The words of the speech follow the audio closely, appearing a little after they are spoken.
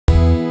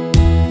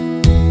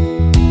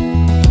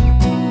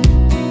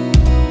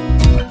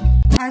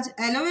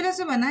aloevera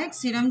से बना एक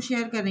सीरम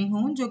शेयर कर रही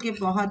हूँ जो कि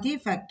बहुत ही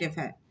इफ़ेक्टिव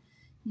है।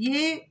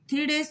 ये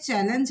 3 डेज़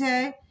चैलेंज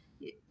है।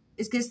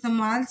 इसके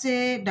इस्तेमाल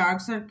से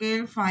डार्क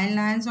सर्कल, फाइन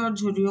लाइंस और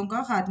झुर्रियों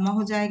का खात्मा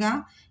हो जाएगा,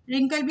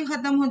 रिंकल भी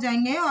ख़त्म हो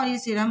जाएंगे और ये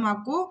सीरम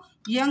आपको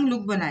यंग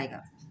लुक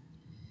बनाएगा।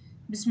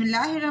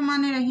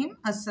 बिस्मिल्लाहिर्रहमानिर्रहीम,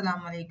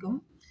 अस्सलाम वालेकुम।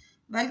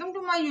 Welcome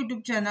to my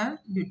YouTube channel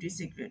beauty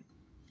secret.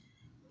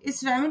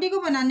 इस रेमेडी को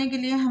बनाने के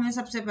लिए हमें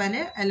सबसे पहले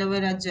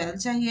एलोवेरा जेल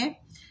चाहिए।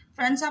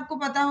 फ्रेंड्स, आपको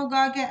पता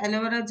होगा कि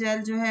एलोवेरा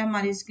जेल जो है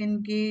हमारी स्किन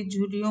की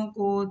झुर्रियों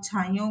को,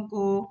 छाइयों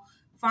को,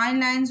 फाइन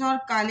लाइंस और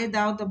काले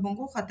दाग धब्बों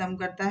को ख़त्म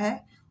करता है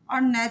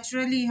और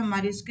नेचुरली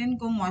हमारी स्किन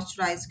को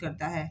मॉइस्चराइज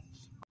करता है।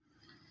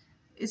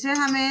 इसे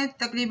हमें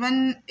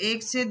तकरीबन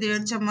 1 से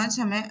 1.5 चम्मच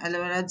हमें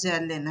एलोवेरा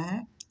जेल लेना है।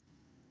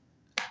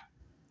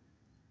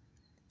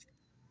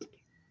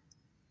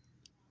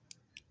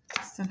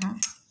 इस तरह।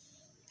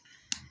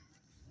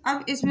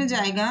 अब इसमें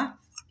जाएगा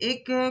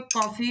एक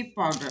कॉफ़ी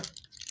पाउडर।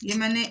 ये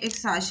मैंने एक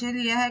साशे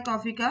लिया है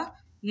कॉफ़ी का।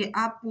 ये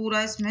आप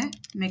पूरा इसमें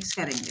मिक्स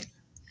करेंगे।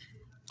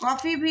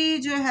 कॉफ़ी भी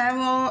जो है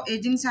वो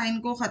एजिंग साइन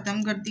को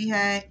ख़त्म करती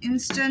है,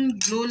 इंस्टेंट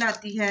ग्लो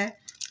लाती है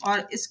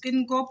और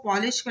स्किन को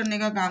पॉलिश करने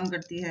का काम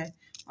करती है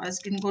और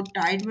स्किन को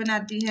टाइट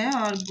बनाती है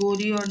और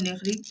गोरी और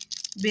निखरी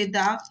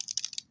बेदाग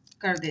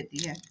कर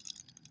देती है।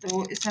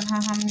 तो इस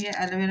तरह हम ये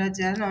एलोवेरा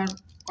जेल और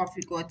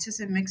कॉफ़ी को अच्छे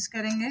से मिक्स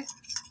करेंगे।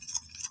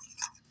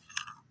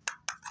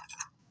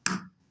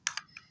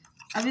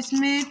 अब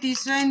इसमें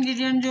तीसरा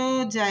इंग्रेडिएंट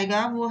जो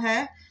जाएगा वो है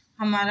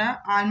हमारा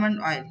आलमंड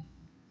ऑयल।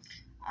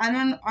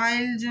 आलमंड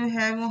ऑयल जो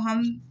है वो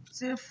हम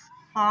सिर्फ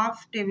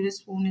 1/2 टेबल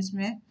स्पून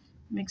इसमें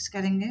मिक्स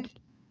करेंगे।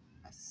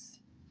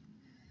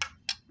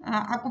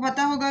 आपको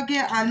पता होगा कि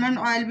आलमंड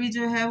ऑयल भी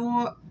जो है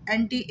वो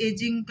एंटी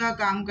एजिंग का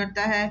काम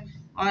करता है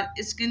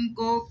और स्किन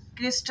को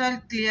क्रिस्टल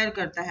क्लियर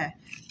करता है।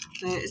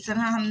 तो इस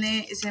तरह हमने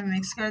इसे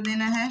मिक्स कर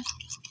देना है।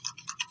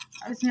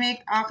 अब इसमें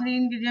एक आखिरी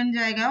इंग्रेडिएंट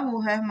जाएगा,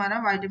 वो है हमारा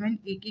विटामिन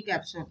ई की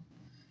कैप्सूल।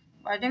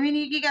 विटामिन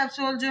ई की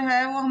कैप्सूल जो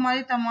है वो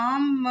हमारी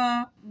तमाम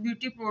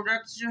ब्यूटी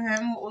प्रोडक्ट्स जो हैं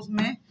वो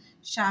उसमें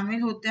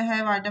शामिल होते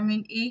हैं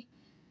विटामिन ई।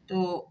 तो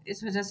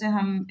इस वजह से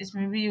हम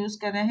इसमें भी यूज़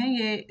कर रहे हैं।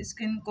 ये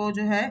स्किन को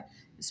जो है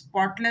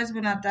स्पॉटलेस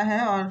बनाता है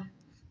और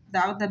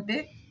दाग धब्बे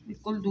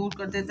बिल्कुल दूर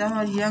कर देता है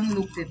और यंग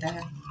लुक देता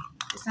है।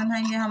 इस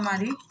तरह ये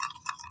हमारी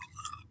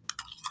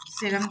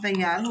सीरम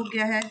तैयार हो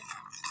गया है।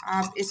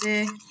 आप इसे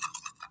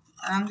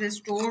आराम से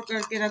स्टोर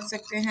करके रख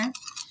सकते हैं।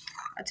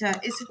 अच्छा,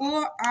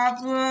 इसको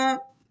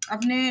आप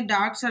अपने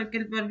डार्क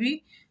सर्कल पर भी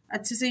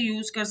अच्छे से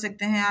यूज़ कर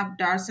सकते हैं। आप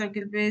डार्क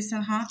सर्कल पे इस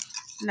तरह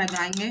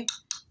लगाएंगे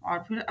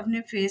और फिर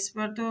अपने फेस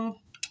पर, तो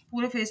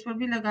पूरे फेस पर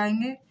भी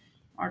लगाएंगे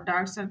और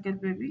डार्क सर्कल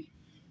पे भी।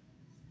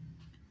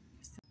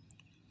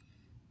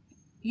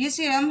 ये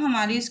सीरम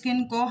हमारी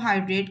स्किन को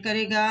हाइड्रेट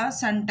करेगा,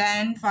 सन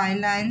टैन, फाइन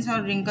लाइंस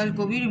और रिंकल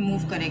को भी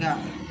रिमूव करेगा।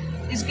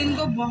 स्किन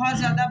को बहुत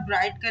ज़्यादा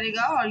ब्राइट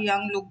करेगा और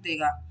यंग लुक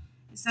देगा।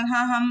 इस तरह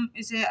हम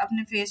इसे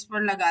अपने फेस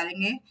पर लगा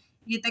लेंगे।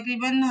 ये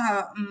तकरीबन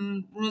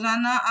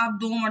रोज़ाना आप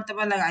 2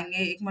 मरतबा लगाएंगे,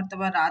 एक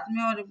मरतबा रात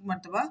में और एक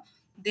मरतबा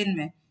दिन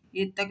में।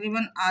 ये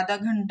तकरीबन आधा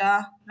घंटा,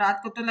 रात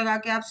को तो लगा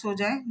के आप सो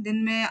जाएं,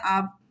 दिन में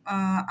आप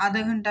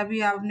आधा घंटा भी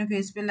आप अपने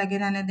फेस पे लगे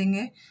रहने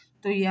देंगे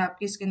तो ये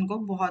आपकी स्किन को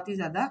बहुत ही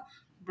ज़्यादा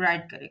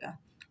ब्राइट करेगा।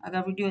 अगर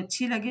वीडियो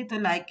अच्छी लगे तो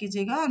लाइक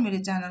कीजिएगा और मेरे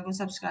चैनल को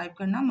सब्सक्राइब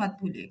करना मत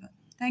भूलिएगा।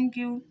 Thank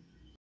you.